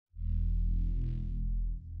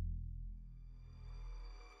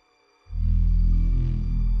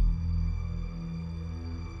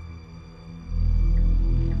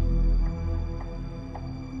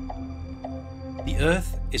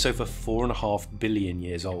Earth is over 4.5 billion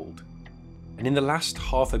years old, and in the last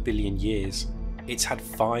 500 million years, it's had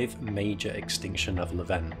 5 major extinction-level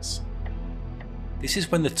events. This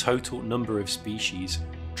is when the total number of species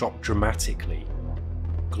dropped dramatically.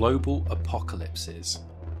 Global apocalypses,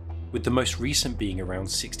 with the most recent being around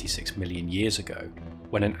 66 million years ago,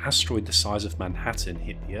 when an asteroid the size of Manhattan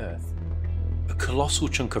hit the Earth. A colossal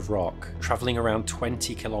chunk of rock, travelling around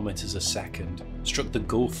 20 kilometers a second, struck the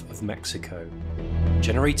Gulf of Mexico,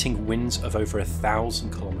 generating winds of over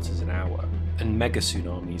 1,000 kilometers an hour and mega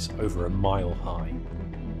tsunamis over a mile high.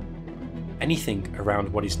 Anything around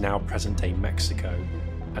what is now present-day Mexico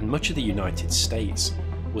and much of the United States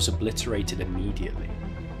was obliterated immediately.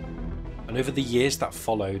 And over the years that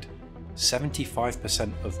followed,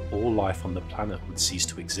 75% of all life on the planet would cease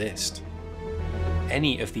to exist.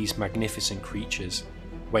 Any of these magnificent creatures,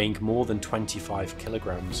 weighing more than 25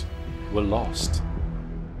 kilograms, were lost,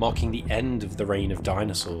 marking the end of the reign of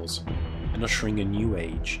dinosaurs and ushering a new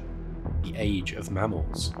age, the age of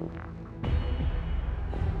mammals.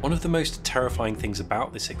 One of the most terrifying things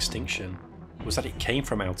about this extinction was that it came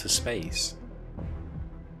from outer space.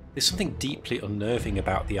 There's something deeply unnerving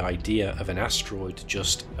about the idea of an asteroid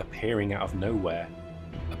just appearing out of nowhere,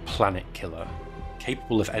 a planet killer,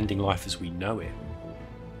 capable of ending life as we know it.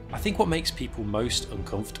 I think what makes people most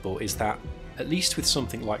uncomfortable is that, at least with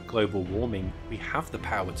something like global warming, we have the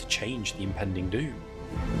power to change the impending doom.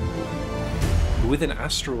 But with an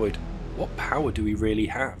asteroid, what power do we really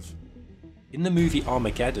have? In the movie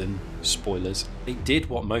Armageddon, spoilers, they did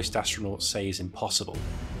what most astronauts say is impossible.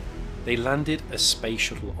 They landed a space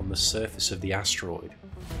shuttle on the surface of the asteroid,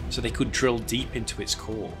 so they could drill deep into its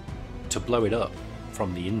core, to blow it up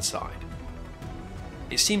from the inside.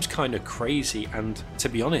 It seems kinda crazy, and to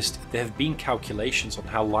be honest, there have been calculations on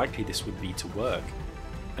how likely this would be to work,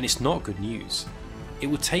 and it's not good news. It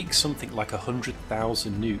would take something like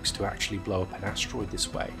 100,000 nukes to actually blow up an asteroid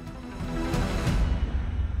this way.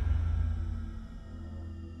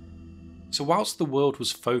 So whilst the world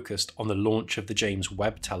was focused on the launch of the James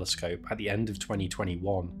Webb Telescope at the end of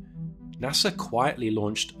 2021, NASA quietly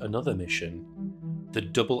launched another mission, the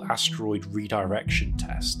Double Asteroid Redirection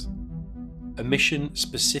Test. A mission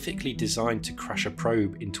specifically designed to crash a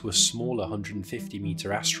probe into a smaller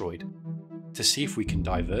 150-meter asteroid to see if we can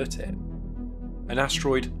divert it. An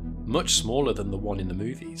asteroid much smaller than the one in the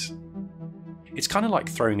movies. It's kind of like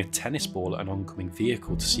throwing a tennis ball at an oncoming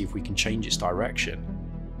vehicle to see if we can change its direction.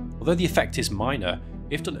 Although the effect is minor,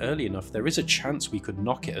 if done early enough, there is a chance we could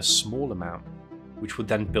knock it a small amount, which would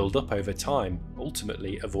then build up over time,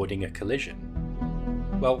 ultimately avoiding a collision.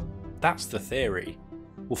 Well, that's the theory.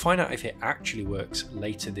 We'll find out if it actually works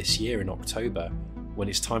later this year in October, when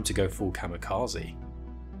it's time to go full kamikaze.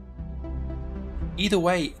 Either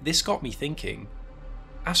way, this got me thinking,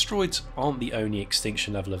 asteroids aren't the only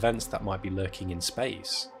extinction-level events that might be lurking in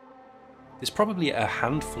space. There's probably a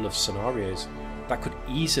handful of scenarios that could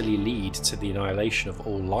easily lead to the annihilation of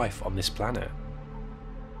all life on this planet.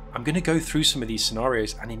 I'm going to go through some of these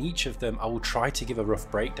scenarios, and in each of them I will try to give a rough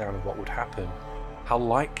breakdown of what would happen, how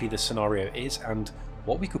likely the scenario is, and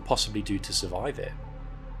what we could possibly do to survive it.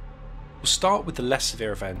 We'll start with the less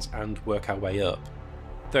severe events and work our way up,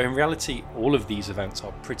 though in reality all of these events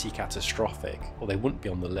are pretty catastrophic, or they wouldn't be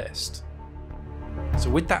on the list. So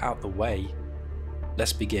with that out the way,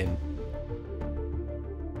 let's begin.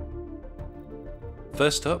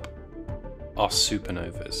 First up are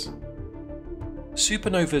supernovas.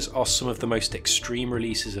 Supernovas are some of the most extreme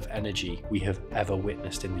releases of energy we have ever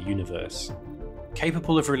witnessed in the universe.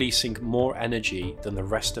 Capable of releasing more energy than the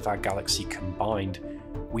rest of our galaxy combined,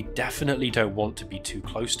 we definitely don't want to be too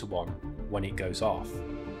close to one when it goes off.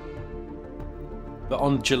 But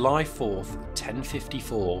on July 4th,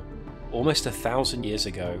 1054, almost 1,000 years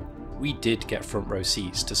ago, we did get front row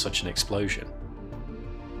seats to such an explosion.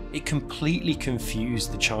 It completely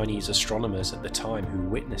confused the Chinese astronomers at the time who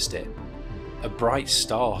witnessed it. A bright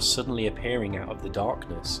star suddenly appearing out of the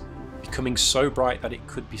darkness, becoming so bright that it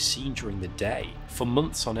could be seen during the day for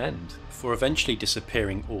months on end, before eventually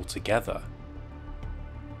disappearing altogether.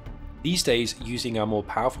 These days, using our more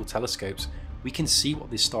powerful telescopes, we can see what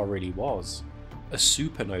this star really was, a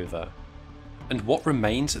supernova. And what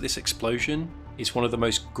remains of this explosion is one of the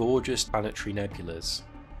most gorgeous planetary nebulas,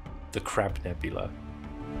 the Crab Nebula.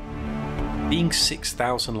 Being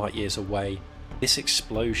 6,000 light years away, this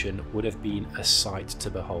explosion would have been a sight to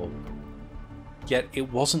behold. Yet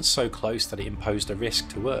it wasn't so close that it imposed a risk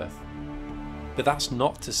to Earth. But that's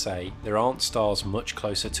not to say there aren't stars much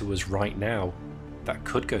closer to us right now that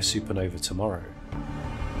could go supernova tomorrow.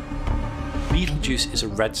 Betelgeuse is a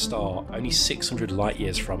red star only 600 light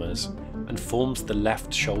years from us, and forms the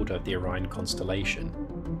left shoulder of the Orion constellation.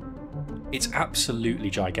 It's absolutely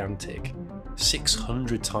gigantic,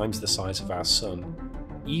 600 times the size of our Sun,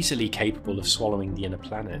 easily capable of swallowing the inner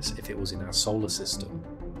planets if it was in our solar system.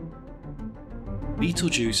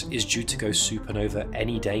 Betelgeuse is due to go supernova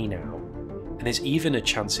any day now, and there's even a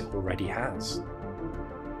chance it already has.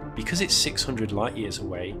 Because it's 600 light years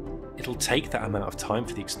away, it'll take that amount of time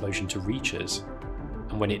for the explosion to reach us,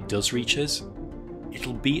 and when it does reach us,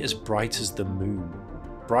 it'll be as bright as the moon,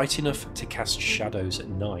 bright enough to cast shadows at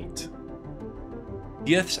night.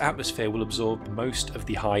 The Earth's atmosphere will absorb most of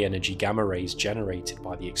the high energy gamma rays generated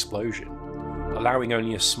by the explosion, allowing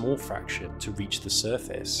only a small fraction to reach the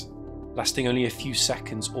surface, lasting only a few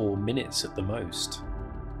seconds or minutes at the most.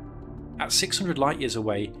 At 600 light years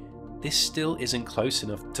away, this still isn't close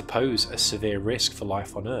enough to pose a severe risk for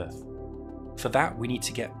life on Earth. For that, we need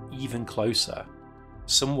to get even closer,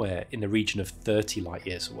 somewhere in the region of 30 light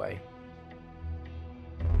years away.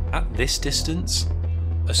 At this distance,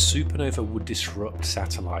 a supernova would disrupt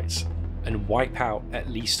satellites and wipe out at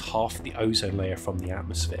least half the ozone layer from the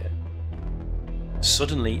atmosphere.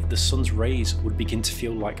 Suddenly, the sun's rays would begin to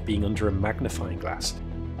feel like being under a magnifying glass,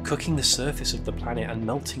 cooking the surface of the planet and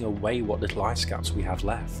melting away what little ice caps we have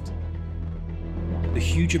left. The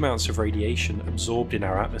huge amounts of radiation absorbed in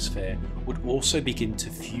our atmosphere would also begin to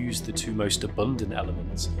fuse the two most abundant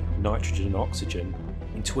elements, nitrogen and oxygen,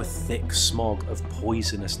 into a thick smog of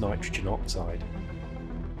poisonous nitrogen oxide.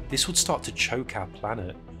 This would start to choke our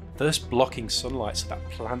planet, first blocking sunlight so that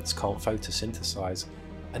plants can't photosynthesize,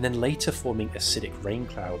 and then later forming acidic rain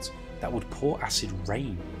clouds that would pour acid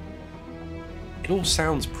rain. It all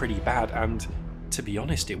sounds pretty bad, and to be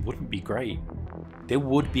honest, it wouldn't be great. There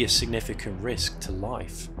would be a significant risk to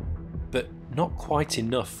life, but not quite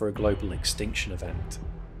enough for a global extinction event.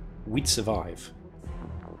 We'd survive.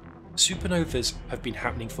 Supernovas have been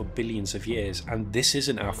happening for billions of years, and this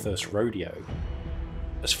isn't our first rodeo.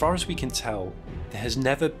 As far as we can tell, there has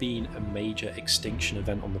never been a major extinction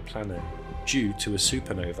event on the planet due to a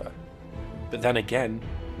supernova. But then again,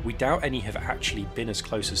 we doubt any have actually been as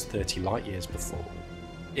close as 30 light years before.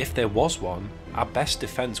 If there was one, our best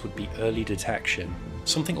defense would be early detection,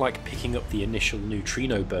 something like picking up the initial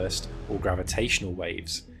neutrino burst or gravitational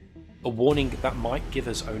waves, a warning that might give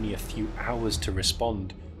us only a few hours to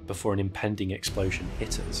respond before an impending explosion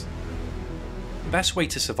hit us. The best way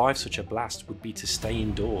to survive such a blast would be to stay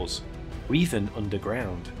indoors, or even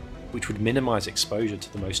underground, which would minimise exposure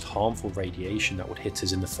to the most harmful radiation that would hit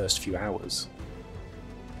us in the first few hours.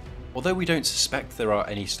 Although we don't suspect there are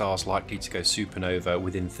any stars likely to go supernova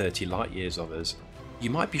within 30 light years of us, you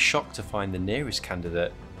might be shocked to find the nearest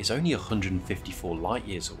candidate is only 154 light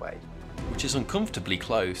years away, which is uncomfortably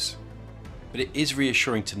close, but it is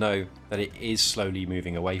reassuring to know that it is slowly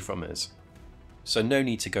moving away from us, so no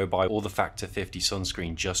need to go buy all the factor 50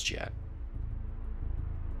 sunscreen just yet.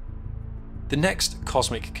 The next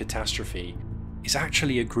cosmic catastrophe is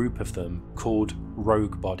actually a group of them called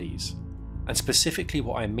rogue bodies. And specifically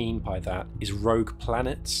what I mean by that is rogue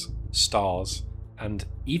planets, stars, and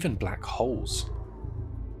even black holes.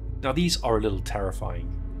 Now these are a little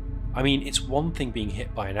terrifying. I mean, it's one thing being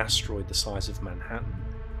hit by an asteroid the size of Manhattan,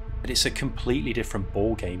 but it's a completely different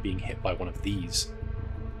ballgame being hit by one of these.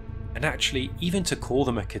 And actually, even to call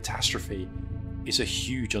them a catastrophe is a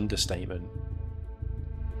huge understatement.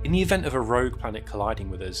 In the event of a rogue planet colliding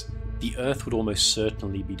with us, the Earth would almost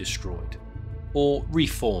certainly be destroyed. Or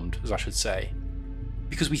reformed, as I should say,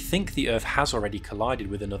 because we think the Earth has already collided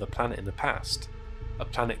with another planet in the past, a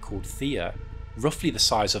planet called Theia, roughly the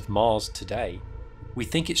size of Mars today. We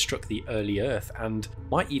think it struck the early Earth and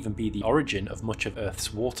might even be the origin of much of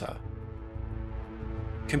Earth's water.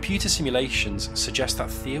 Computer simulations suggest that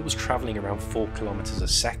Theia was travelling around 4 kilometers a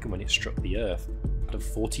second when it struck the Earth at a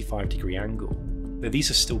 45-degree angle, though these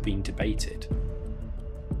are still being debated.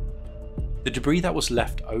 The debris that was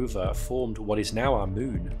left over formed what is now our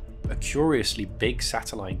moon, a curiously big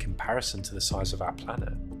satellite in comparison to the size of our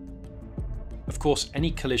planet. Of course, any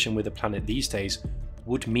collision with a planet these days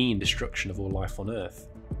would mean destruction of all life on Earth.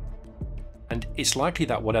 And it's likely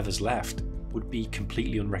that whatever's left would be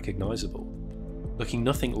completely unrecognisable, looking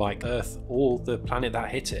nothing like Earth or the planet that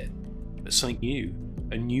hit it, but something new,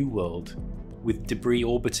 a new world, with debris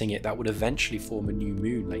orbiting it that would eventually form a new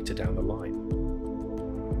moon later down the line.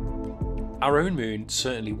 Our own moon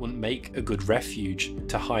certainly wouldn't make a good refuge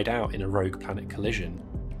to hide out in a rogue planet collision,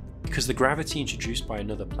 because the gravity introduced by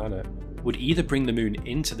another planet would either bring the moon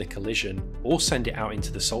into the collision or send it out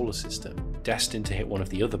into the solar system, destined to hit one of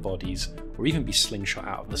the other bodies, or even be slingshot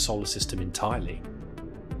out of the solar system entirely.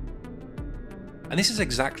 And this is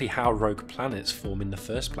exactly how rogue planets form in the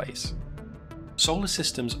first place. Solar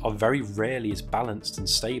systems are very rarely as balanced and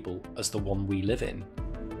stable as the one we live in.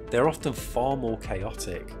 They're often far more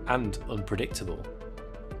chaotic and unpredictable.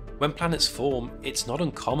 When planets form, it's not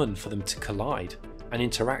uncommon for them to collide and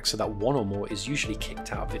interact so that one or more is usually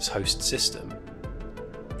kicked out of its host system.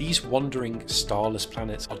 These wandering, starless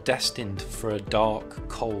planets are destined for a dark,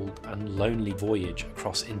 cold, and lonely voyage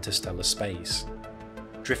across interstellar space,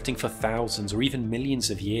 drifting for thousands or even millions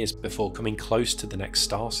of years before coming close to the next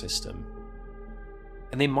star system.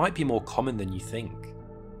 And they might be more common than you think.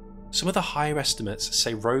 Some of the higher estimates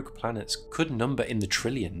say rogue planets could number in the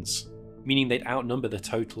trillions, meaning they'd outnumber the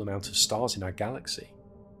total amount of stars in our galaxy.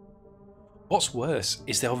 What's worse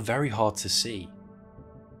is they are very hard to see.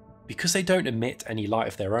 Because they don't emit any light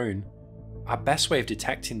of their own, our best way of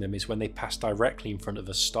detecting them is when they pass directly in front of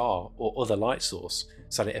a star or other light source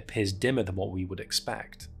so that it appears dimmer than what we would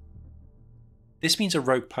expect. This means a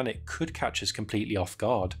rogue planet could catch us completely off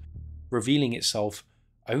guard, revealing itself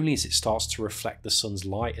only as it starts to reflect the sun's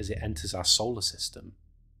light as it enters our solar system.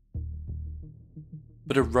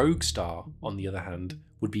 But a rogue star, on the other hand,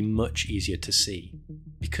 would be much easier to see,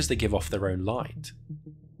 because they give off their own light.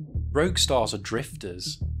 Rogue stars are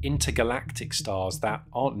drifters, intergalactic stars that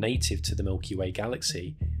aren't native to the Milky Way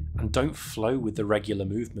galaxy and don't flow with the regular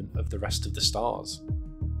movement of the rest of the stars.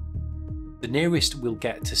 The nearest we'll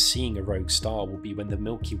get to seeing a rogue star will be when the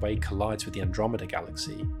Milky Way collides with the Andromeda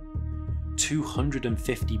galaxy.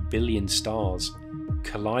 250 billion stars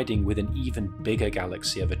colliding with an even bigger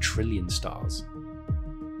galaxy of 1 trillion stars.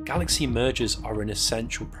 Galaxy mergers are an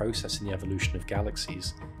essential process in the evolution of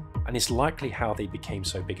galaxies, and is likely how they became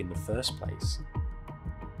so big in the first place.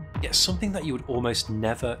 Yet something that you would almost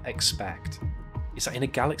never expect is that in a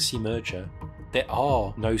galaxy merger, there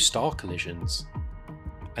are no star collisions.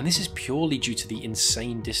 And this is purely due to the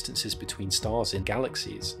insane distances between stars in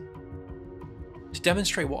galaxies. To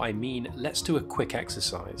demonstrate what I mean, let's do a quick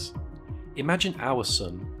exercise. Imagine our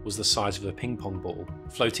sun was the size of a ping pong ball,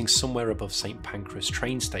 floating somewhere above St Pancras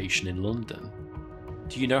train station in London.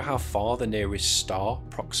 Do you know how far the nearest star,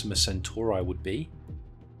 Proxima Centauri, would be?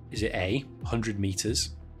 Is it A, 100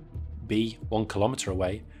 meters, B, 1 kilometer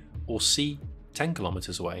away, or C, 10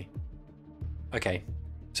 kilometers away? Okay,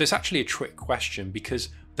 so it's actually a trick question because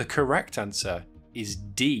the correct answer is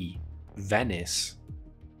D, Venice.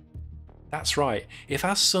 That's right, if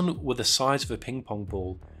our sun were the size of a ping pong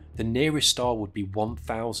ball, the nearest star would be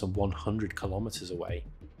 1,100 kilometers away.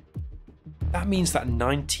 That means that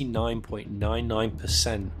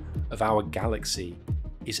 99.99% of our galaxy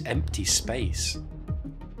is empty space.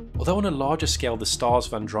 Although on a larger scale the stars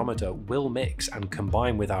of Andromeda will mix and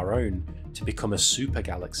combine with our own to become a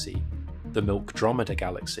supergalaxy, the Milkdromeda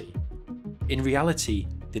galaxy, in reality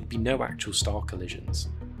there'd be no actual star collisions.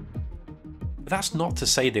 But that's not to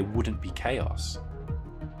say there wouldn't be chaos.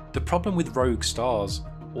 The problem with rogue stars,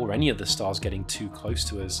 or any other stars getting too close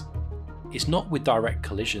to us, is not with direct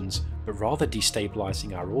collisions, but rather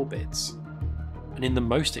destabilising our orbits, and in the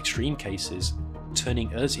most extreme cases,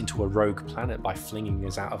 turning us into a rogue planet by flinging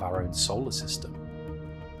us out of our own solar system.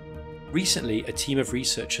 Recently, a team of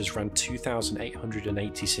researchers ran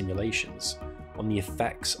 2,880 simulations on the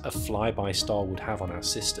effects a flyby star would have on our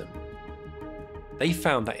system. They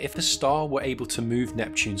found that if a star were able to move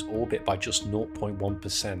Neptune's orbit by just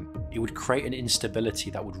 0.1%, it would create an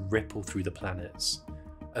instability that would ripple through the planets,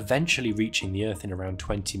 eventually reaching the Earth in around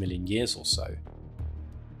 20 million years or so.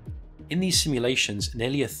 In these simulations,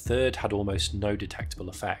 nearly a third had almost no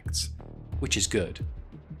detectable effects, which is good.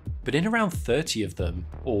 But in around 30 of them,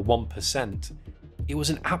 or 1%, it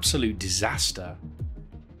was an absolute disaster,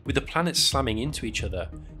 with the planets slamming into each other,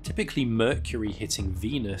 typically Mercury hitting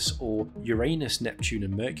Venus, or Uranus, Neptune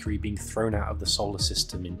and Mercury being thrown out of the solar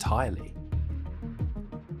system entirely.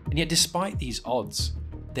 And yet despite these odds,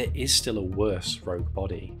 there is still a worse rogue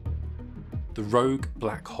body. The rogue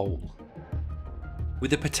black hole. With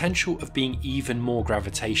the potential of being even more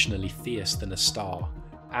gravitationally fierce than a star,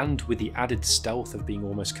 and with the added stealth of being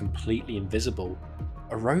almost completely invisible,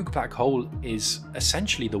 a rogue black hole is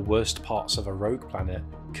essentially the worst parts of a rogue planet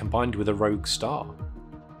combined with a rogue star.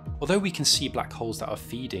 Although we can see black holes that are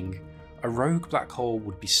feeding, a rogue black hole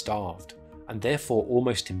would be starved, and therefore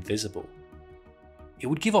almost invisible. It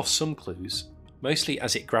would give off some clues, mostly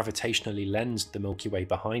as it gravitationally lensed the Milky Way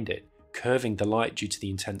behind it, curving the light due to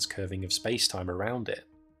the intense curving of space-time around it.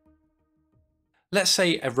 Let's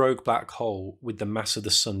say a rogue black hole with the mass of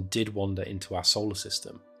the Sun did wander into our solar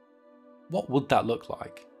system. What would that look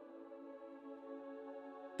like?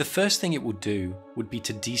 The first thing it would do would be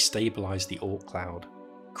to destabilise the Oort cloud,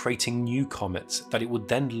 creating new comets that it would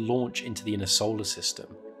then launch into the inner solar system,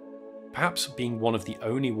 perhaps being one of the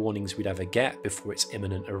only warnings we'd ever get before its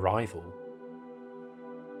imminent arrival.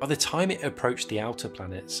 By the time it approached the outer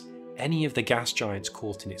planets, any of the gas giants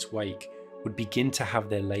caught in its wake would begin to have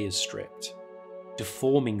their layers stripped,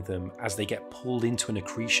 deforming them as they get pulled into an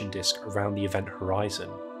accretion disk around the event horizon,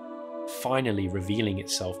 finally revealing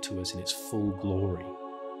itself to us in its full glory.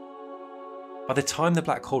 By the time the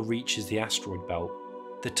black hole reaches the asteroid belt,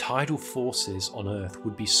 the tidal forces on Earth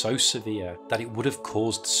would be so severe that it would have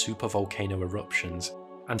caused supervolcano eruptions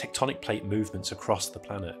and tectonic plate movements across the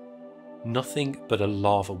planet. Nothing but a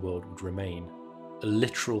lava world would remain, a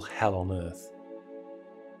literal hell on Earth.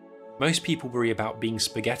 Most people worry about being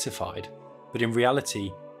spaghettified, but in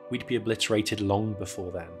reality, we'd be obliterated long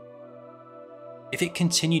before then. If it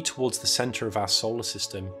continued towards the centre of our solar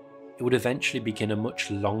system, it would eventually begin a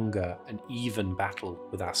much longer and even battle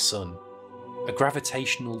with our Sun, a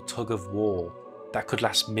gravitational tug of war that could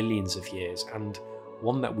last millions of years and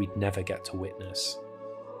one that we'd never get to witness.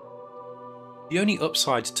 The only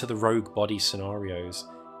upside to the rogue body scenarios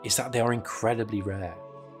is that they are incredibly rare.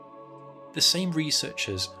 The same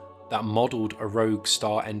researchers that modelled a rogue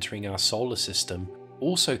star entering our solar system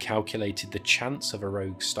also calculated the chance of a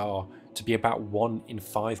rogue star to be about 1 in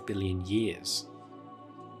 5 billion years.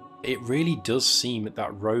 It really does seem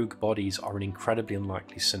that rogue bodies are an incredibly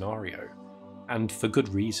unlikely scenario, and for good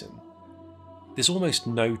reason. There's almost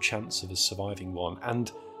no chance of us surviving one, and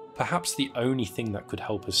perhaps the only thing that could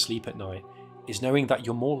help us sleep at night is knowing that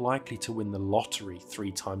you're more likely to win the lottery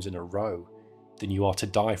 3 times in a row than you are to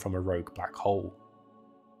die from a rogue black hole.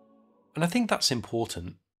 And I think that's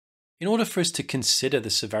important. In order for us to consider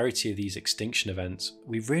the severity of these extinction events,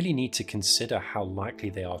 we really need to consider how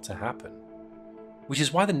likely they are to happen. Which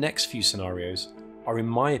is why the next few scenarios are, in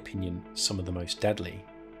my opinion, some of the most deadly.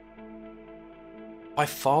 By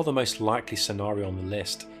far the most likely scenario on the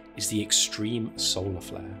list is the extreme solar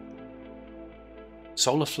flare.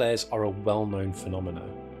 Solar flares are a well-known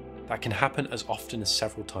phenomenon that can happen as often as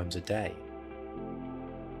several times a day.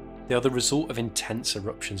 They are the result of intense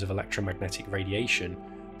eruptions of electromagnetic radiation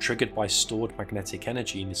triggered by stored magnetic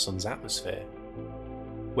energy in the Sun's atmosphere.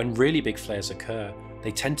 When really big flares occur,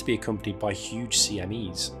 they tend to be accompanied by huge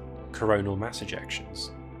CMEs, coronal mass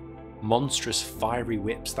ejections, monstrous fiery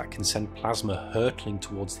whips that can send plasma hurtling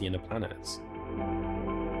towards the inner planets.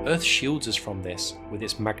 Earth shields us from this with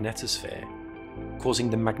its magnetosphere, causing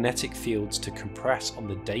the magnetic fields to compress on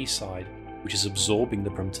the day side, which is absorbing the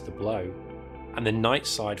brunt of the blow, and the night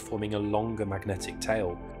side forming a longer magnetic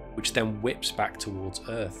tail, which then whips back towards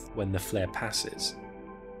Earth when the flare passes.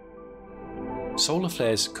 Solar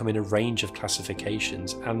flares come in a range of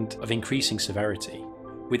classifications and of increasing severity,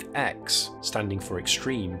 with X standing for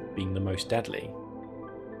extreme being the most deadly.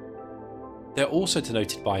 They're also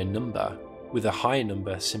denoted by a number, with a higher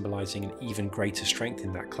number symbolising an even greater strength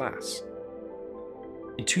in that class.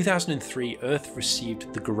 In 2003, Earth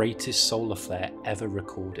received the greatest solar flare ever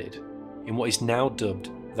recorded, in what is now dubbed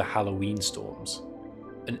the Halloween storms,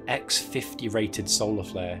 an X50 rated solar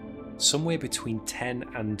flare somewhere between 10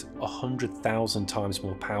 and 100,000 times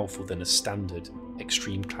more powerful than a standard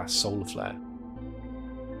extreme class solar flare.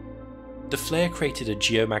 The flare created a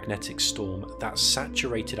geomagnetic storm that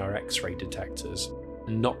saturated our X-ray detectors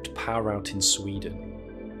and knocked power out in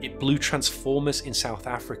Sweden. It blew transformers in South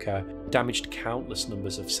Africa, damaged countless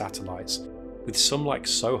numbers of satellites, with some like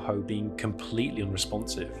SOHO being completely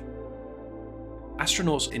unresponsive.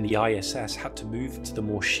 Astronauts in the ISS had to move to the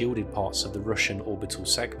more shielded parts of the Russian orbital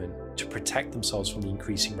segment to protect themselves from the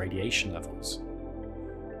increasing radiation levels.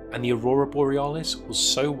 And the Aurora Borealis was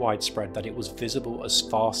so widespread that it was visible as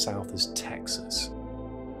far south as Texas.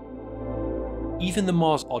 Even the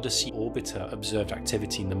Mars Odyssey orbiter observed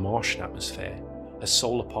activity in the Martian atmosphere as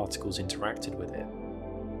solar particles interacted with it,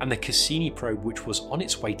 and the Cassini probe, which was on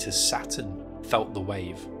its way to Saturn, felt the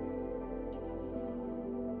wave.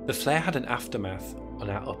 The flare had an aftermath on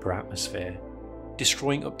our upper atmosphere,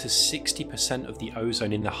 destroying up to 60% of the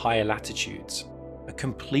ozone in the higher latitudes, a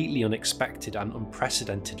completely unexpected and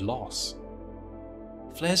unprecedented loss.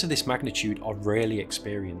 Flares of this magnitude are rarely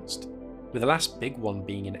experienced, with the last big one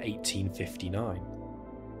being in 1859.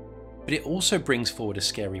 But it also brings forward a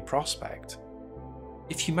scary prospect.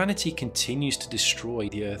 If humanity continues to destroy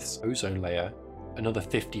the Earth's ozone layer, another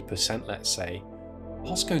 50% let's say,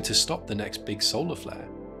 what's going to stop the next big solar flare?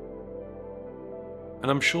 And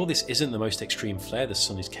I'm sure this isn't the most extreme flare the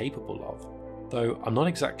Sun is capable of, though I'm not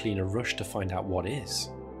exactly in a rush to find out what is.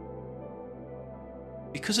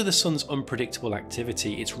 Because of the Sun's unpredictable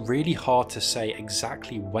activity, it's really hard to say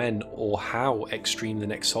exactly when or how extreme the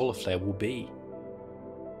next solar flare will be.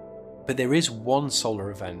 But there is one solar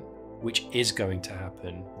event which is going to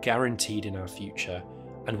happen, guaranteed in our future,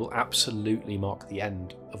 and will absolutely mark the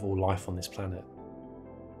end of all life on this planet.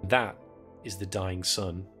 That is the dying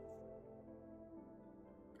sun.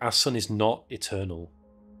 Our sun is not eternal.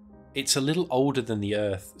 It's a little older than the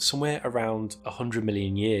Earth, somewhere around 100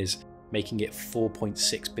 million years, making it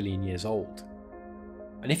 4.6 billion years old.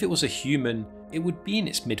 And if it was a human, it would be in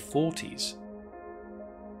its mid-40s.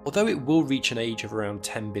 Although it will reach an age of around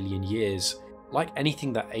 10 billion years, like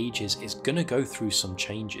anything that ages, it's going to go through some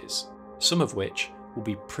changes, some of which will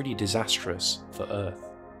be pretty disastrous for Earth.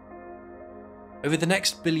 Over the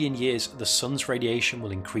next billion years, the sun's radiation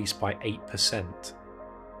will increase by 8%.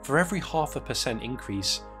 For every 0.5%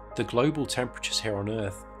 increase, the global temperatures here on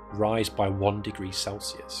Earth rise by 1 degree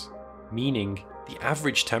Celsius, meaning the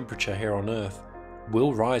average temperature here on Earth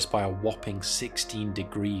will rise by a whopping 16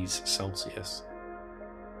 degrees Celsius.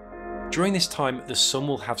 During this time, the sun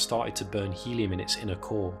will have started to burn helium in its inner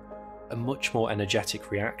core, a much more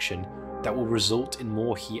energetic reaction that will result in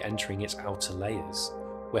more heat entering its outer layers,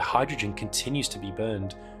 where hydrogen continues to be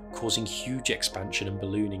burned, causing huge expansion and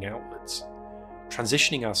ballooning outwards,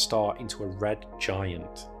 transitioning our star into a red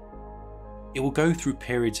giant. It will go through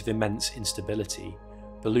periods of immense instability,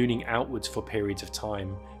 ballooning outwards for periods of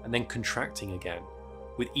time and then contracting again,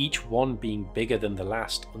 with each one being bigger than the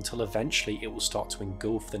last until eventually it will start to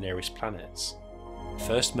engulf the nearest planets.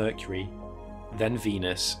 First Mercury, then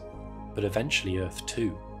Venus, but eventually Earth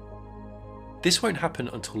too. This won't happen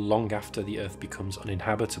until long after the Earth becomes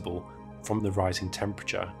uninhabitable from the rising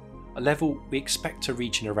temperature, a level we expect to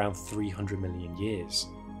reach in around 300 million years.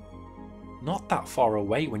 Not that far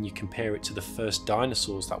away when you compare it to the first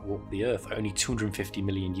dinosaurs that walked the Earth only 250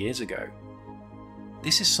 million years ago.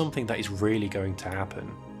 This is something that is really going to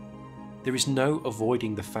happen. There is no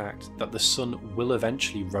avoiding the fact that the sun will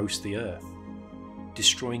eventually roast the Earth,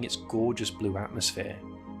 destroying its gorgeous blue atmosphere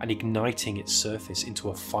and igniting its surface into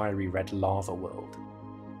a fiery red lava world.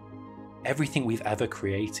 Everything we've ever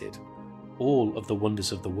created, all of the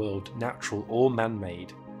wonders of the world, natural or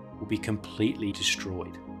man-made, will be completely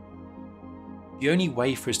destroyed. The only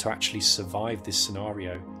way for us to actually survive this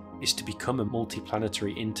scenario is to become a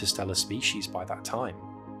multiplanetary interstellar species by that time.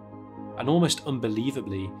 And almost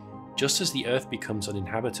unbelievably, just as the Earth becomes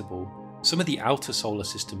uninhabitable, some of the outer solar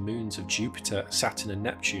system moons of Jupiter, Saturn and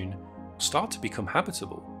Neptune will start to become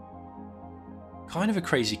habitable. Kind of a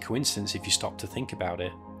crazy coincidence if you stop to think about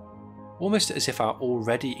it. Almost as if our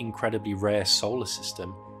already incredibly rare solar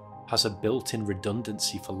system has a built-in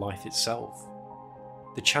redundancy for life itself.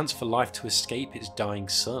 The chance for life to escape its dying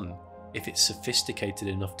sun if it's sophisticated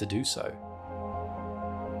enough to do so.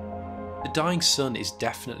 The dying sun is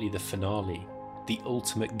definitely the finale, the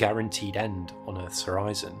ultimate guaranteed end on Earth's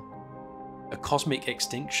horizon. A cosmic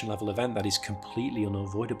extinction-level event that is completely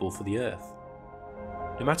unavoidable for the Earth.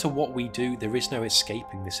 No matter what we do, there is no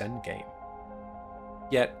escaping this endgame.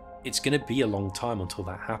 Yet, it's going to be a long time until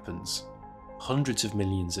that happens. Hundreds of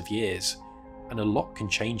millions of years, and a lot can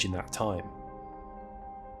change in that time.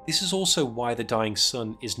 This is also why the dying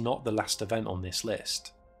sun is not the last event on this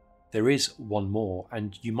list. There is one more,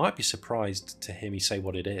 and you might be surprised to hear me say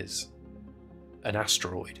what it is. An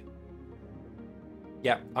asteroid.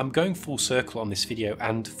 Yeah, I'm going full circle on this video,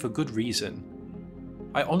 and for good reason.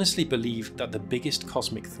 I honestly believe that the biggest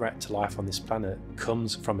cosmic threat to life on this planet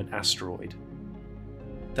comes from an asteroid.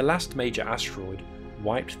 The last major asteroid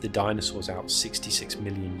wiped the dinosaurs out 66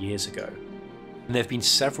 million years ago, and there have been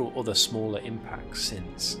several other smaller impacts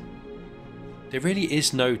since. There really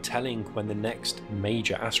is no telling when the next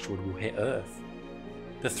major asteroid will hit Earth.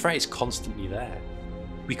 The threat is constantly there.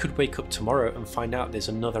 We could wake up tomorrow and find out there's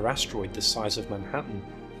another asteroid the size of Manhattan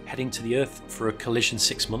heading to the Earth for a collision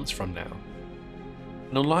 6 months from now.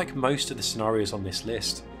 And unlike most of the scenarios on this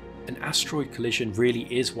list, an asteroid collision really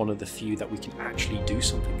is one of the few that we can actually do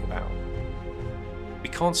something about. We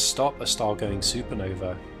can't stop a star-going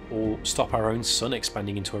supernova or stop our own sun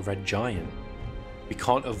expanding into a red giant. We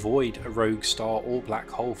can't avoid a rogue star or black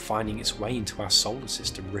hole finding its way into our solar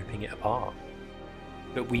system, ripping it apart.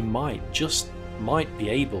 But we might, just might be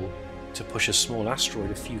able to push a small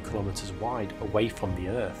asteroid a few kilometers wide away from the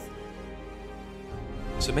Earth.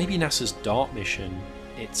 So maybe NASA's DART mission,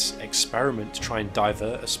 its experiment to try and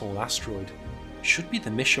divert a small asteroid, should be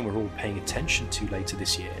the mission we're all paying attention to later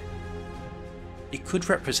this year. It could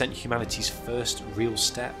represent humanity's first real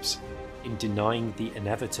steps in denying the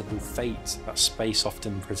inevitable fate that space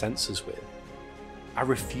often presents us with. Our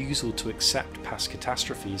refusal to accept past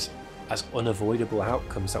catastrophes as unavoidable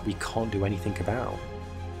outcomes that we can't do anything about.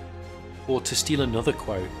 Or to steal another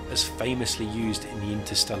quote as famously used in the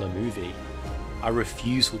Interstellar movie, our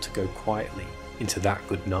refusal to go quietly into that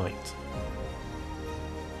good night.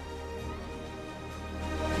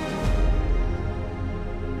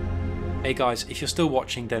 Hey guys, if you're still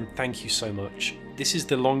watching, then thank you so much. This is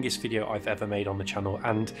the longest video I've ever made on the channel,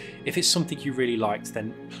 and if it's something you really liked,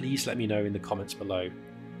 then please let me know in the comments below.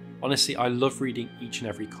 Honestly, I love reading each and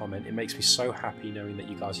every comment. It makes me so happy knowing that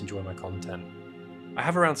you guys enjoy my content. I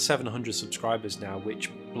have around 700 subscribers now,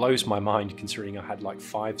 which blows my mind considering I had like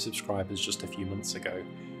 5 subscribers just a few months ago.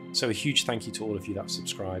 So a huge thank you to all of you that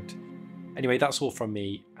subscribed. Anyway, that's all from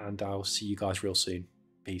me, and I'll see you guys real soon.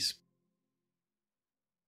 Peace.